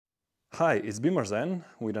Hi, it's Bimerzen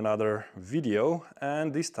with another video,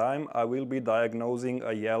 and this time I will be diagnosing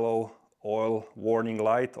a yellow oil warning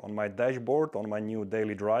light on my dashboard on my new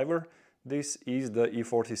daily driver. This is the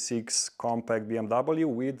E46 compact BMW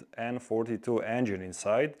with N42 engine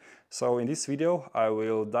inside. So in this video I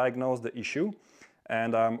will diagnose the issue,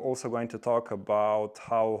 and I'm also going to talk about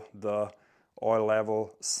how the oil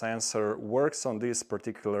level sensor works on this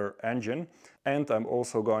particular engine, and I'm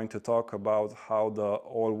also going to talk about how the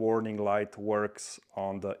oil warning light works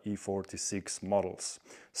on the E46 models.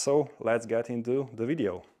 So let's get into the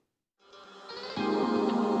video.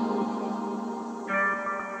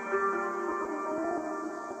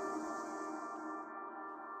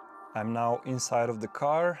 I'm now inside of the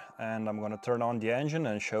car and I'm going to turn on the engine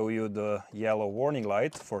and show you the yellow warning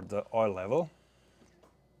light for the oil level.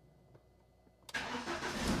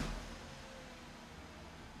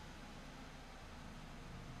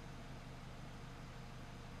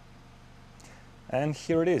 And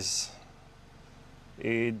here it is.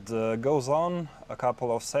 It goes on a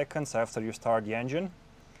couple of seconds after you start the engine,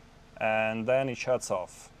 and then it shuts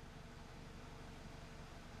off.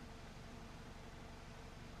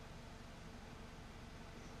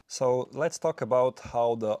 So let's talk about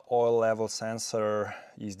how the oil level sensor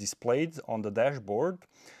is displayed on the dashboard.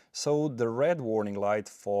 So the red warning light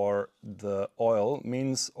for the oil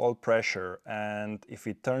means oil pressure, and if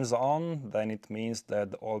it turns on, then it means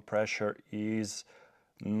that the oil pressure is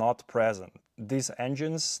not present. These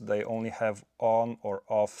engines, they only have on or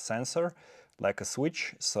off sensor, like a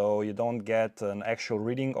switch, so you don't get an actual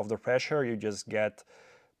reading of the pressure, you just get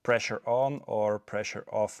pressure on or pressure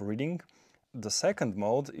off reading. The second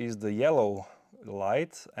mode is the yellow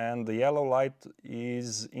light, and the yellow light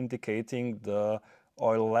is indicating the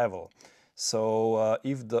oil level. So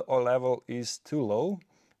if the oil level is too low,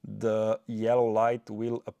 the yellow light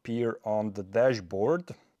will appear on the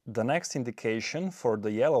dashboard. The next indication for the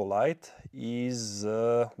yellow light is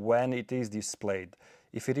when it is displayed.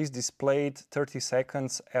 If it is displayed 30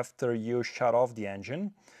 seconds after you shut off the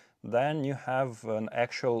engine, then you have an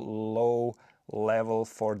actual low level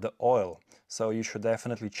for the oil. So you should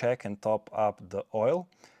definitely check and top up the oil.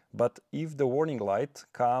 But if the warning light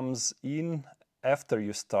comes in after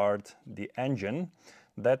you start the engine,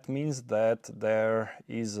 that means that there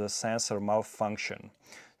is a sensor malfunction.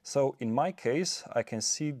 So in my case, I can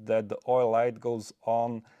see that the oil light goes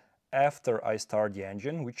on after I start the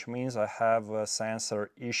engine, which means I have a sensor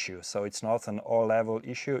issue. So it's not an oil level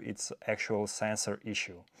issue, it's actual sensor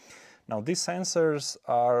issue. Now these sensors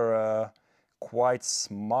are quite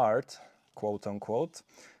smart, quote unquote.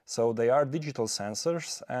 So they are digital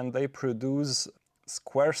sensors and they produce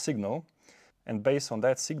square signal, and based on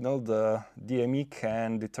that signal the DME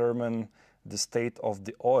can determine the state of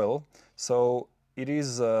the oil. So it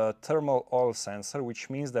is a thermal oil sensor, which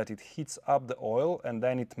means that it heats up the oil and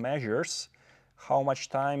then it measures how much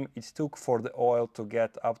time it took for the oil to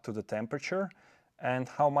get up to the temperature and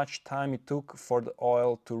how much time it took for the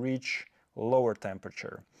oil to reach lower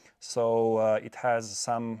temperature. So it has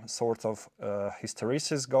some sort of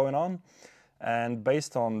hysteresis going on, and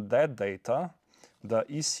based on that data the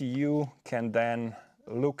ECU can then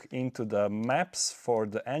look into the maps for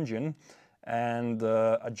the engine and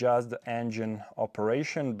adjust the engine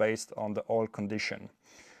operation based on the oil condition.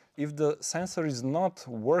 If the sensor is not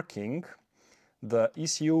working, the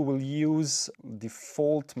ECU will use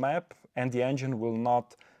default map and the engine will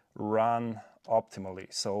not run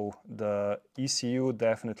optimally. So the ECU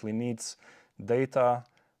definitely needs data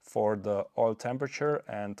for the oil temperature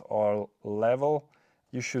and oil level.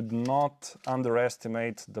 You should not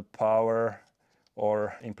underestimate the power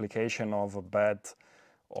or implication of a bad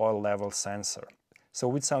oil level sensor. So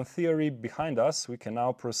with some theory behind us, we can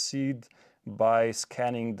now proceed by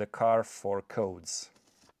scanning the car for codes.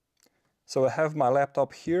 So I have my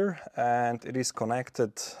laptop here and it is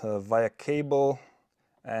connected via cable,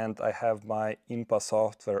 and I have my INPA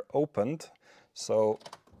software opened. So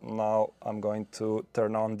now I'm going to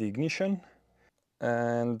turn on the ignition,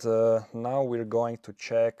 and now we're going to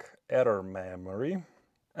check error memory,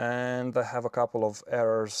 and I have a couple of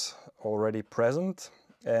errors already present,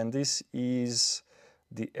 and this is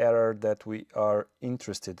the error that we are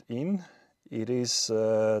interested in. It is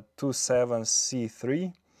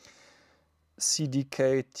 27C3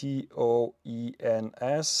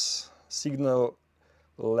 CDKTOENS signal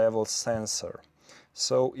level sensor.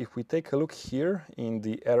 So if we take a look here in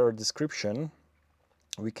the error description,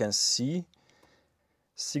 we can see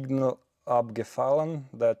signal abgefallen.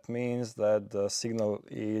 That means that the signal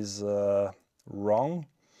is wrong.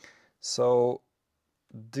 So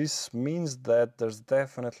this means that there's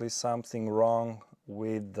definitely something wrong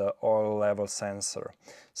with the oil level sensor.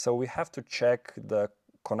 So we have to check the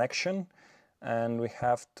connection, and we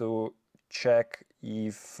have to check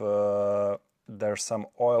if there's some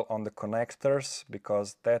oil on the connectors,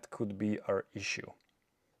 because that could be our issue.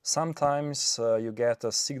 Sometimes you get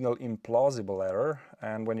a signal implausible error,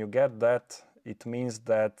 and when you get that, it means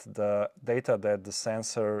that the data that the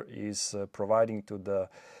sensor is providing to the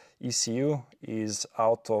ECU is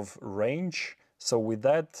out of range. So with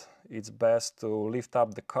that, it's best to lift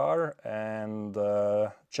up the car and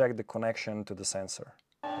check the connection to the sensor.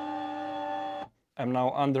 I'm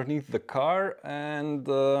now underneath the car, and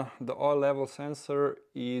the oil level sensor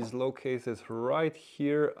is located right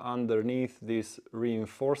here underneath this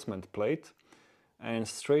reinforcement plate. And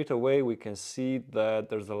straight away we can see that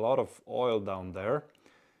there's a lot of oil down there.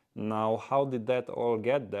 Now, how did that oil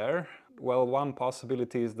get there? Well, one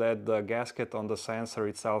possibility is that the gasket on the sensor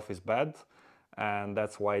itself is bad, and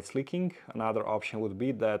that's why it's leaking. Another option would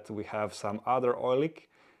be that we have some other oil leak,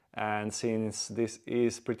 and since this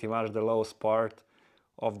is pretty much the lowest part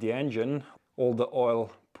of the engine, all the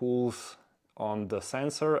oil pools on the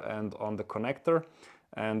sensor and on the connector,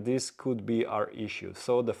 and this could be our issue.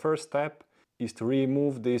 So the first step is to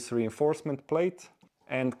remove this reinforcement plate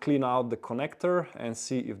and clean out the connector and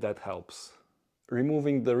see if that helps.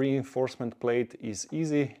 Removing the reinforcement plate is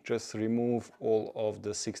easy, just remove all of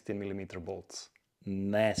the 16mm bolts.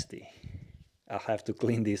 Nasty. I'll have to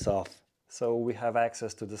clean this off. So we have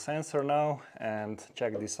access to the sensor now, and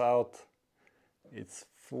check this out. It's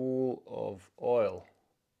full of oil.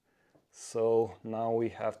 So now we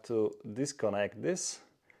have to disconnect this.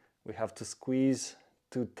 We have to squeeze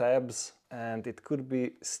 2 tabs, and it could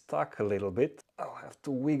be stuck a little bit. I'll have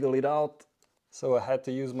to wiggle it out. So I had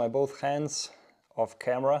to use my both hands off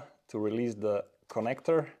camera to release the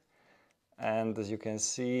connector, and as you can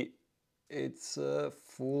see, it's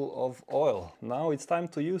full of oil. Now it's time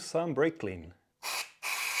to use some brake clean.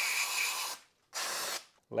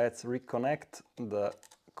 Let's reconnect the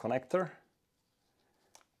connector.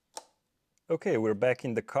 Okay, we're back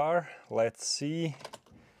in the car. Let's see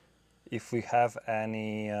if we have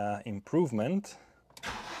any improvement.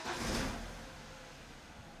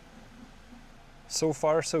 So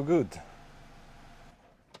far, so good.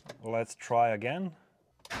 Let's try again.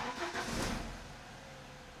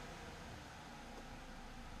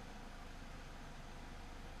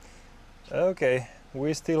 Okay,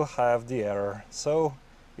 we still have the error, so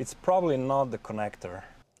it's probably not the connector.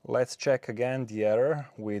 Let's check again the error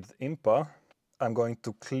with INPA. I'm going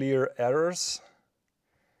to clear errors,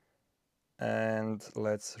 and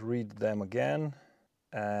let's read them again,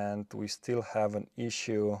 and we still have an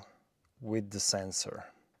issue with the sensor.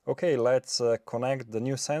 Okay, let's connect the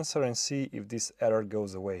new sensor and see if this error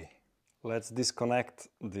goes away. Let's disconnect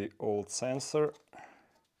the old sensor,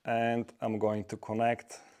 and I'm going to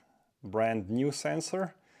connect brand new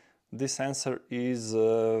sensor. This sensor is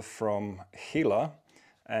from Hila,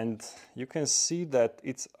 and you can see that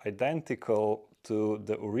it's identical to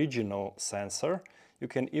the original sensor. You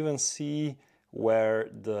can even see where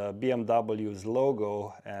the BMW's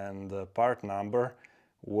logo and the part number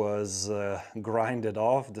was grinded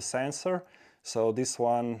off the sensor. So this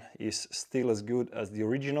one is still as good as the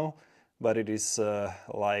original, but it is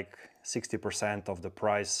like 60% of the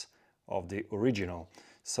price of the original.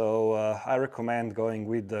 So I recommend going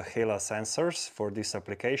with the Hila sensors for these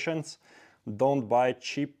applications. Don't buy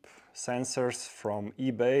cheap sensors from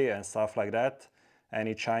eBay and stuff like that,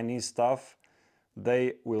 any Chinese stuff.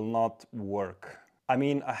 They will not work. I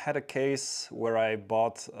mean, I had a case where I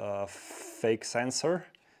bought a fake sensor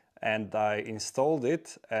and I installed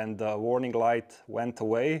it, and the warning light went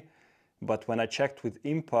away. But when I checked with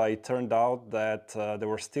INPA, it turned out that there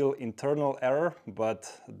were still internal error,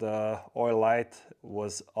 but the oil light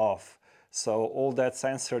was off. So all that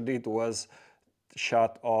sensor did was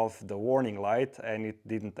shut off the warning light, and it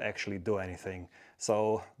didn't actually do anything.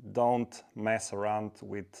 So don't mess around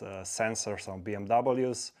with sensors on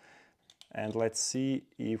BMWs. And let's see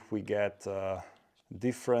if we get a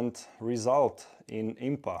different result in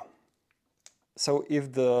INPA. So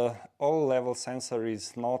if the oil level sensor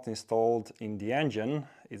is not installed in the engine,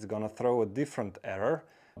 it's gonna throw a different error,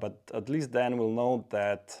 but at least then we'll know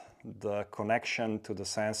that the connection to the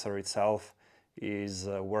sensor itself is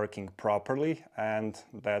working properly and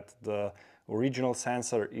that the original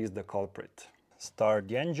sensor is the culprit. Start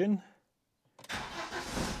the engine.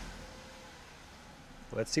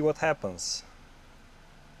 Let's see what happens.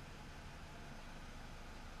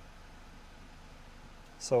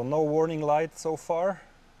 So no warning light so far.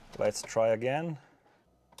 Let's try again.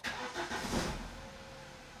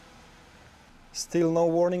 Still no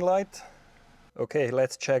warning light. Okay,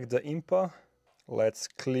 let's check the INPA. Let's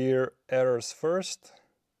clear errors first,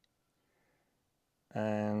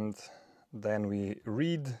 and then we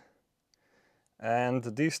read, and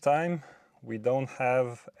this time we don't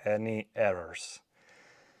have any errors.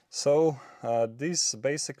 So this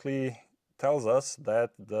basically tells us that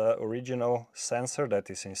the original sensor that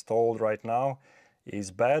is installed right now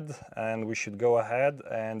is bad, and we should go ahead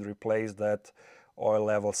and replace that oil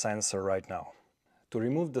level sensor right now. To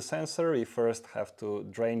remove the sensor, we first have to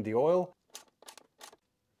drain the oil.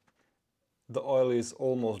 The oil is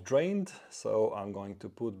almost drained, so I'm going to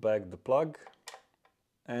put back the plug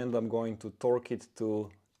and I'm going to torque it to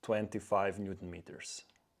 25 Newton meters.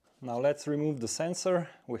 Now let's remove the sensor.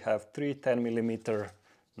 We have three 10mm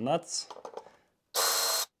nuts.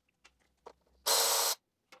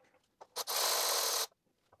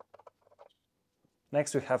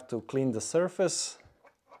 Next we have to clean the surface.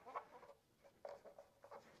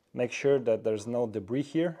 Make sure that there's no debris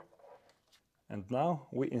here. And now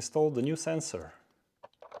we install the new sensor.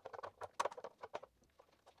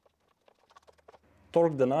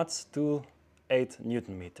 Torque the nuts to 8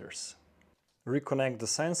 Newton meters. Reconnect the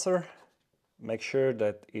sensor, make sure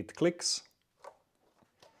that it clicks,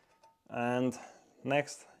 and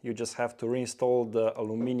next you just have to reinstall the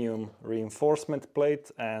aluminum reinforcement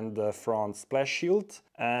plate and the front splash shield,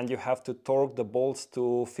 and you have to torque the bolts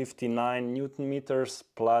to 59 Newton meters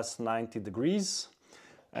plus 90 degrees,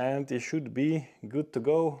 and it should be good to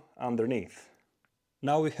go underneath.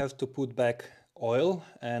 Now we have to put back oil,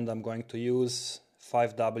 and I'm going to use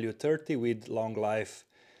 5W30 with long life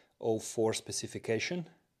 04 specification.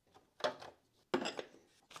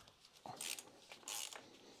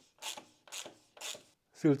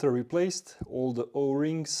 Filter replaced, all the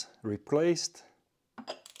O-rings replaced.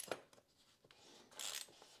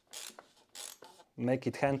 Make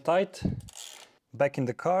it hand tight. Back in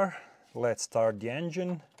the car, let's start the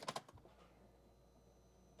engine.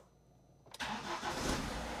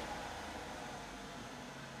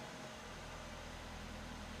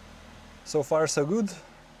 So far so good.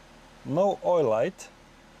 No oil light.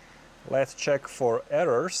 Let's check for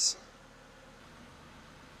errors.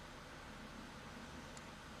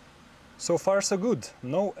 So far so good,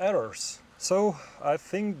 no errors. So I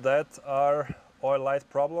think that our oil light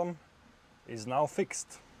problem is now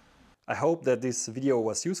fixed. I hope that this video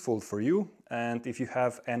was useful for you, and if you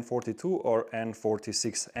have N42 or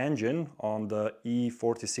N46 engine on the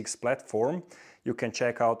E46 platform, you can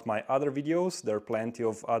check out my other videos. There are plenty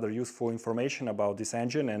of other useful information about this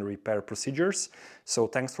engine and repair procedures. So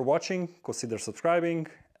thanks for watching, consider subscribing,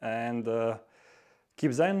 and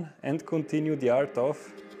keep zen and continue the art of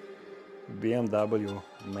BMW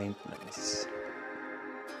maintenance.